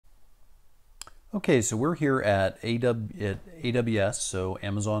Okay, so we're here at AWS, so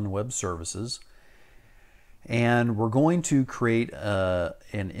Amazon Web Services, and we're going to create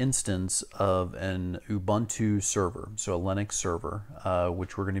an instance of an Ubuntu server, so a Linux server,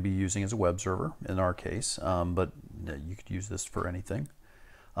 which we're going to be using as a web server in our case, but you could use this for anything.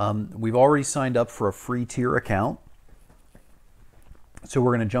 We've already signed up for a free tier account, so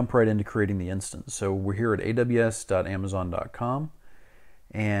we're going to jump right into creating the instance. So we're here at aws.amazon.com.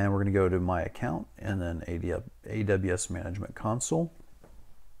 And we're going to go to My Account and then AWS Management Console.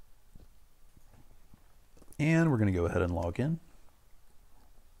 And we're going to go ahead and log in.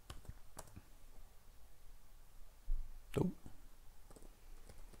 Oh.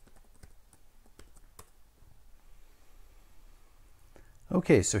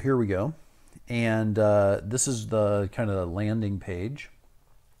 Okay, so here we go. And this is the kind of the landing page.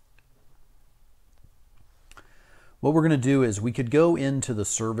 What we're going to do is we could go into the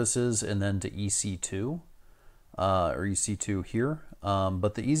services and then to EC2 or EC2 here.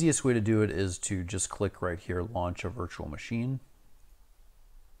 But the easiest way to do it is to just click right here, Launch a Virtual Machine.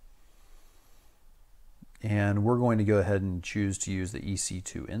 And we're going to go ahead and choose to use the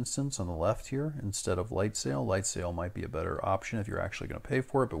EC2 instance on the left here instead of Lightsail. Lightsail might be a better option if you're actually going to pay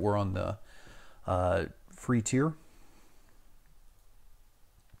for it, but we're on the free tier.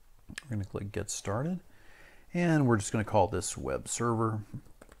 We're going to click Get Started. And we're just going to call this web server.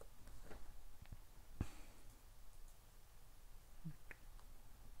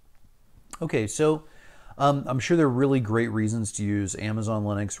 Okay, so I'm sure there are really great reasons to use Amazon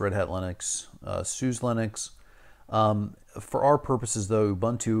Linux, Red Hat Linux, SUSE Linux. For our purposes though,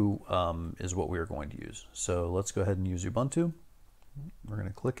 Ubuntu is what we are going to use. So let's go ahead and use Ubuntu. We're going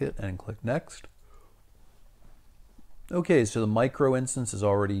to click it and click Next. Okay, so the micro instance is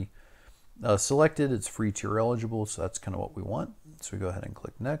already selected. It's free tier eligible, so that's kind of what we want. So we go ahead and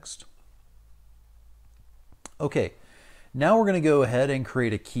click Next. Okay, now we're going to go ahead and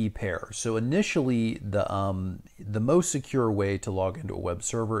create a key pair. So initially, the most secure way to log into a web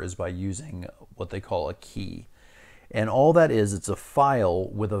server is by using what they call a key. And all that is, it's a file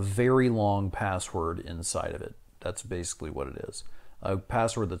with a very long password inside of it. That's basically what it is. A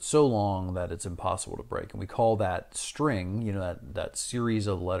password that's so long that it's impossible to break. And we call that string, you know, that series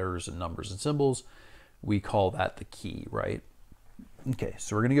of letters and numbers and symbols, we call that the key, right? Okay,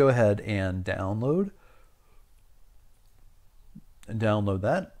 so we're going to go ahead and download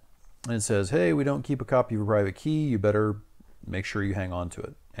that. And it says, hey, we don't keep a copy of a private key. You better make sure you hang on to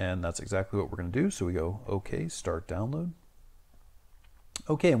it. And that's exactly what we're going to do. So we go, okay, start download.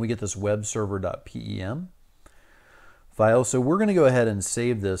 Okay, and we get this webserver.pem file. So we're going to go ahead and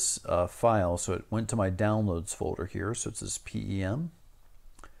save this file. So it went to my downloads folder here. So it says PEM.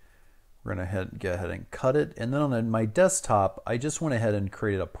 We're going to go ahead and cut it. And then on my desktop, I just went ahead and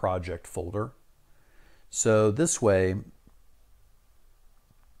created a project folder. So this way,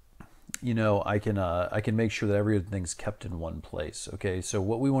 you know, I can make sure that everything's kept in one place. Okay, so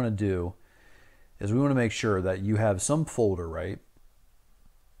what we want to do is we want to make sure that you have some folder, right?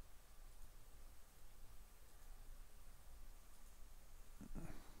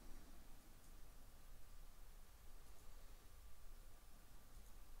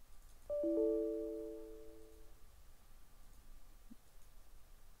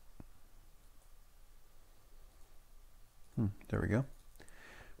 There we go.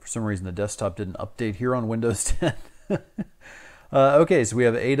 For some reason, the desktop didn't update here on Windows 10. Okay, so we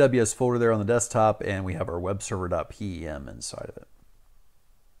have the AWS folder there on the desktop, and we have our webserver.pem inside of it.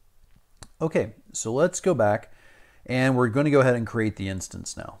 Okay, so let's go back, and we're going to go ahead and create the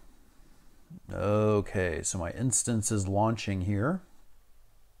instance now. Okay, so my instance is launching here.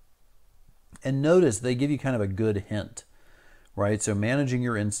 And notice they give you kind of a good hint, right? So managing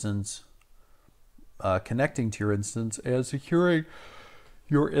your instance, connecting to your instance, and securing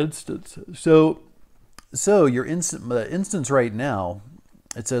your instance. So your instance right now,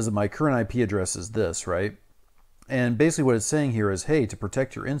 it says that my current IP address is this, right? And basically what it's saying here is, hey, to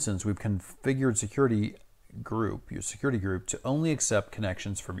protect your instance, we've configured your security group to only accept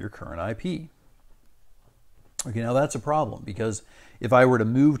connections from your current IP. Okay, now that's a problem because if I were to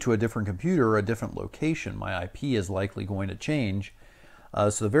move to a different computer or a different location, my IP is likely going to change.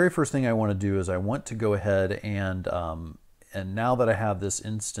 So the very first thing I want to do is I want to go ahead and now that I have this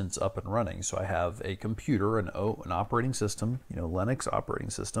instance up and running, so I have a computer, an operating system, you know, Linux operating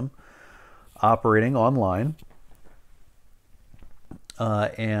system, operating online,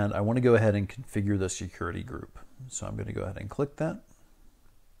 and I want to go ahead and configure the security group. So I'm going to go ahead and click that.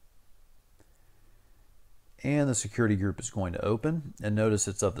 And the security group is going to open, and notice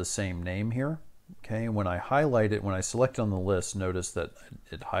it's of the same name here. Okay, when I highlight it, when I select it on the list, notice that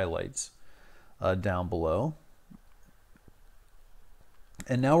it highlights down below.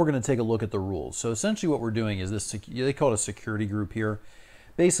 And now we're going to take a look at the rules. So essentially what we're doing is this, they call it a security group here.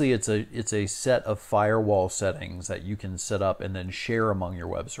 Basically it's a set of firewall settings that you can set up and then share among your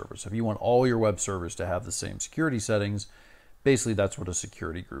web servers. So if you want all your web servers to have the same security settings, basically that's what a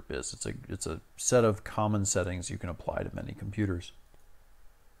security group is. It's a set of common settings you can apply to many computers.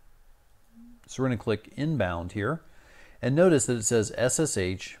 So we're going to click inbound here, and notice that it says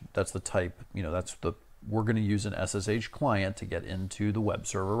SSH. That's the type, we're going to use an SSH client to get into the web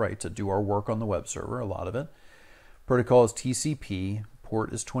server, right? To do our work on the web server, a lot of it. Protocol is TCP,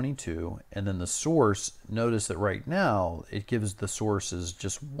 port is 22, and then the source, notice that right now it gives the source as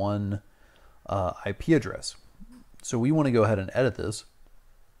just one IP address. So we want to go ahead and edit this.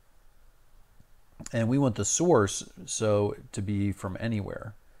 And we want the source to be from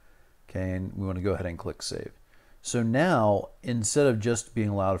anywhere. Okay, and we want to go ahead and click save. So now, instead of just being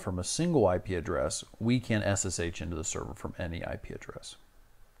allowed from a single IP address, we can SSH into the server from any IP address.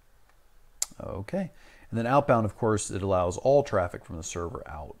 Okay, and then outbound, of course, it allows all traffic from the server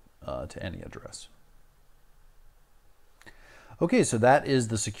out to any address. Okay, so that is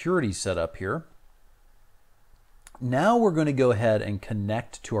the security setup here. Now we're going to go ahead and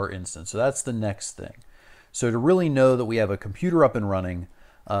connect to our instance. So that's the next thing. So to really know that we have a computer up and running,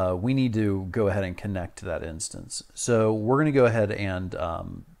 we need to go ahead and connect to that instance. So we're going to go ahead and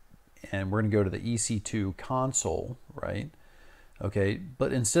we're going to go to the EC2 console, right? Okay,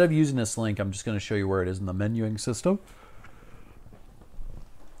 but instead of using this link, I'm just going to show you where it is in the menuing system.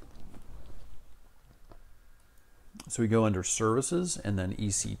 So we go under services and then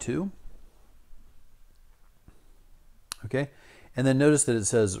EC2. Okay, and then notice that it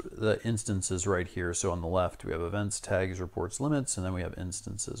says the instances right here. So on the left, we have events, tags, reports, limits, and then we have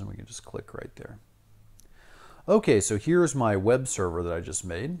instances, and we can just click right there. Okay, so here's my web server that I just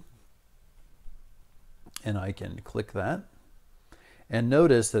made. And I can click that. And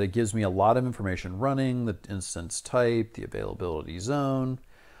notice that it gives me a lot of information running, the instance type, the availability zone.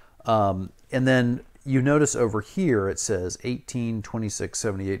 And then you notice over here it says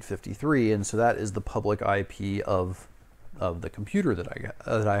 18.26.78.53, and so that is the public IP of the computer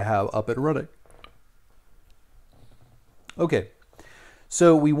that I have up and running. Okay,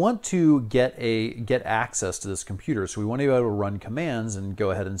 so we want to get access to this computer. So we want to be able to run commands and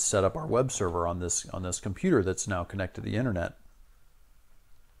go ahead and set up our web server on this computer that's now connected to the internet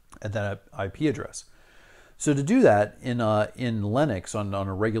at that IP address. So to do that in Linux on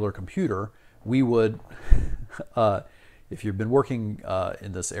a regular computer, we would if you've been working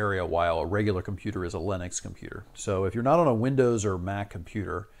in this area a while, a regular computer is a Linux computer. So if you're not on a Windows or Mac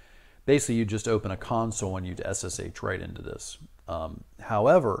computer, basically you just open a console and you'd SSH right into this.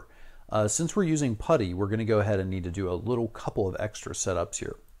 However, since we're using Putty, we're going to go ahead and need to do a couple of extra setups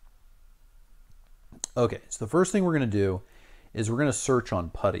here. Okay, so the first thing we're going to do is we're going to search on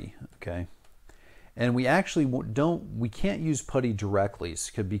Putty, okay? And we actually we can't use Putty directly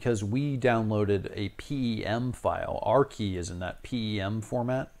because we downloaded a PEM file. Our key is in that PEM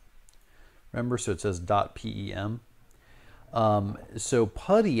format. Remember, so it says .pem. So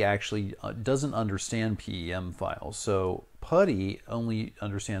Putty actually doesn't understand PEM files. So Putty only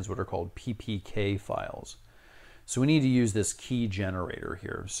understands what are called PPK files. So we need to use this key generator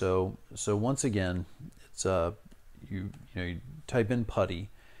here. So once again, it's you type in Putty,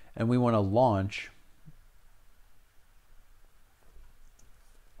 and we want to launch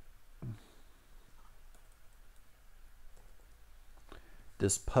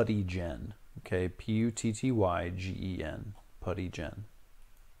this PuttyGen, okay, PUTTYGEN, PuttyGen.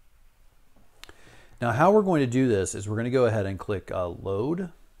 Now how we're going to do this is we're going to go ahead and click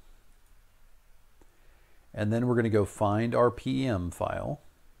load, and then we're going to go find our PEM file.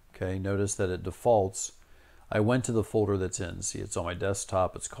 Okay, notice that it defaults. I went to the folder that's in. See, it's on my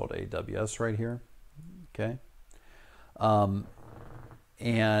desktop. It's called AWS right here. Okay,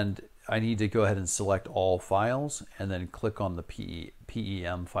 and I need to go ahead and select all files and then click on the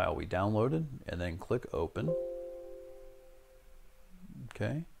PEM file we downloaded and then click open.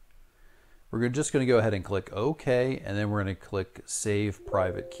 Okay. We're just going to go ahead and click OK, and then we're going to click Save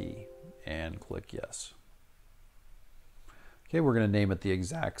Private Key and click Yes. Okay, we're going to name it the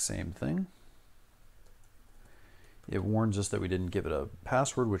exact same thing. It warns us that we didn't give it a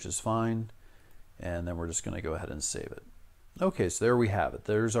password, which is fine, and then we're just going to go ahead and save it. Okay, so there we have it.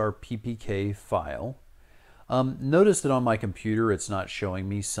 There's our PPK file. Notice that on my computer it's not showing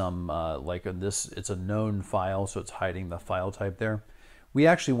me some, like on this, it's a known file, so it's hiding the file type there. We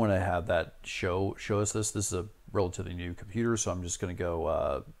actually want to have that show us this. This is a relatively new computer, so I'm just going to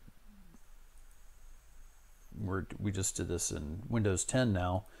go, we just did this in Windows 10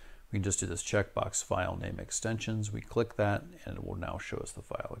 now. We can just do this checkbox file name extensions. We click that and it will now show us the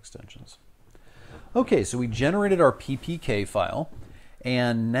file extensions. Okay, so we generated our PPK file.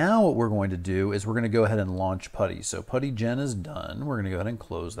 And now what we're going to do is we're going to go ahead and launch Putty. So Putty Gen is done. We're going to go ahead and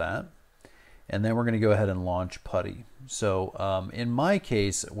close that. And then we're going to go ahead and launch Putty. So in my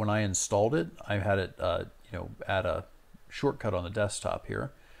case, when I installed it, I had it add a shortcut on the desktop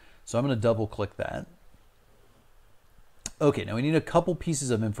here. So I'm going to double click that. Okay, now we need a couple pieces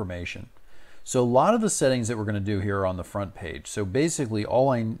of information. So a lot of the settings that we're going to do here are on the front page. So basically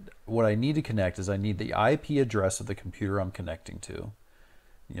what I need to connect is I need the IP address of the computer I'm connecting to,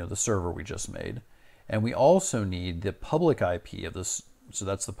 the server we just made. And we also need the public IP of this, so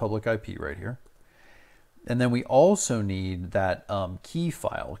that's the public IP right here. And then we also need that key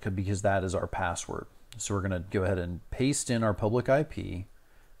file because that is our password. So we're going to go ahead and paste in our public IP.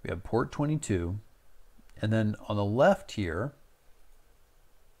 We have port 22. And then on the left here,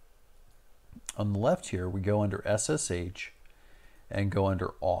 we go under SSH and go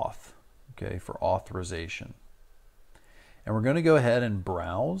under auth, okay, for authorization. And we're going to go ahead and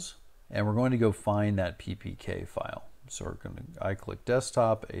browse, and we're going to go find that PPK file. So I click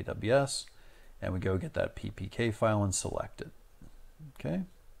desktop, AWS, and we go get that PPK file and select it. Okay.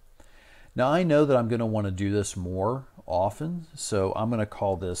 Now I know that I'm going to want to do this more often, so I'm going to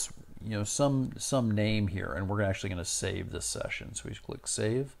call this, some name here, and we're actually going to save this session. So we click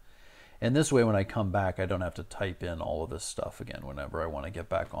save. And this way, when I come back, I don't have to type in all of this stuff again whenever I want to get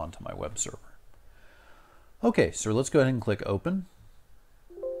back onto my web server. Okay, so let's go ahead and click open.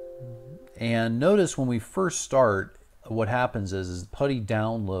 And notice when we first start, what happens is Putty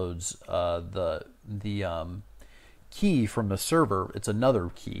downloads the key from the server. It's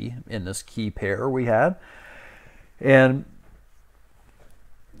another key in this key pair we had. And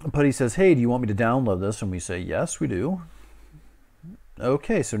Putty says, hey, do you want me to download this? And we say, yes, we do.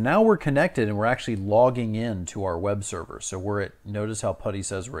 Okay, so now we're connected and we're actually logging in to our web server. So we're at, notice how Putty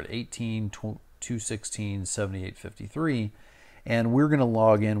says we're at 18.216.78.53, and we're going to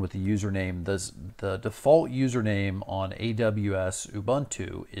log in with the username. The default username on AWS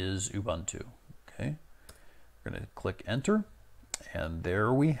Ubuntu is Ubuntu. Okay, we're going to click enter, and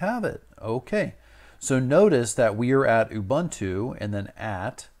there we have it. Okay, so notice that we are at Ubuntu and then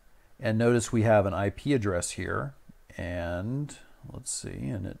and notice we have an IP address here, and let's see,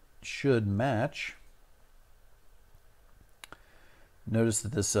 and it should match. Notice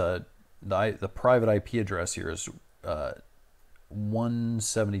that this the private IP address here is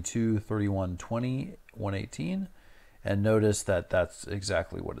 172.31.20.118, and notice that that's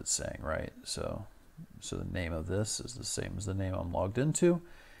exactly what it's saying, right? So the name of this is the same as the name I'm logged into,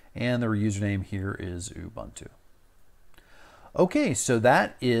 and the username here is Ubuntu. Okay, so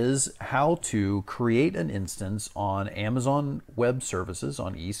that is how to create an instance on Amazon Web Services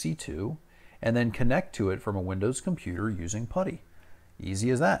on EC2 and then connect to it from a Windows computer using Putty.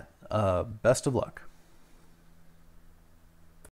 Easy as that. Best of luck.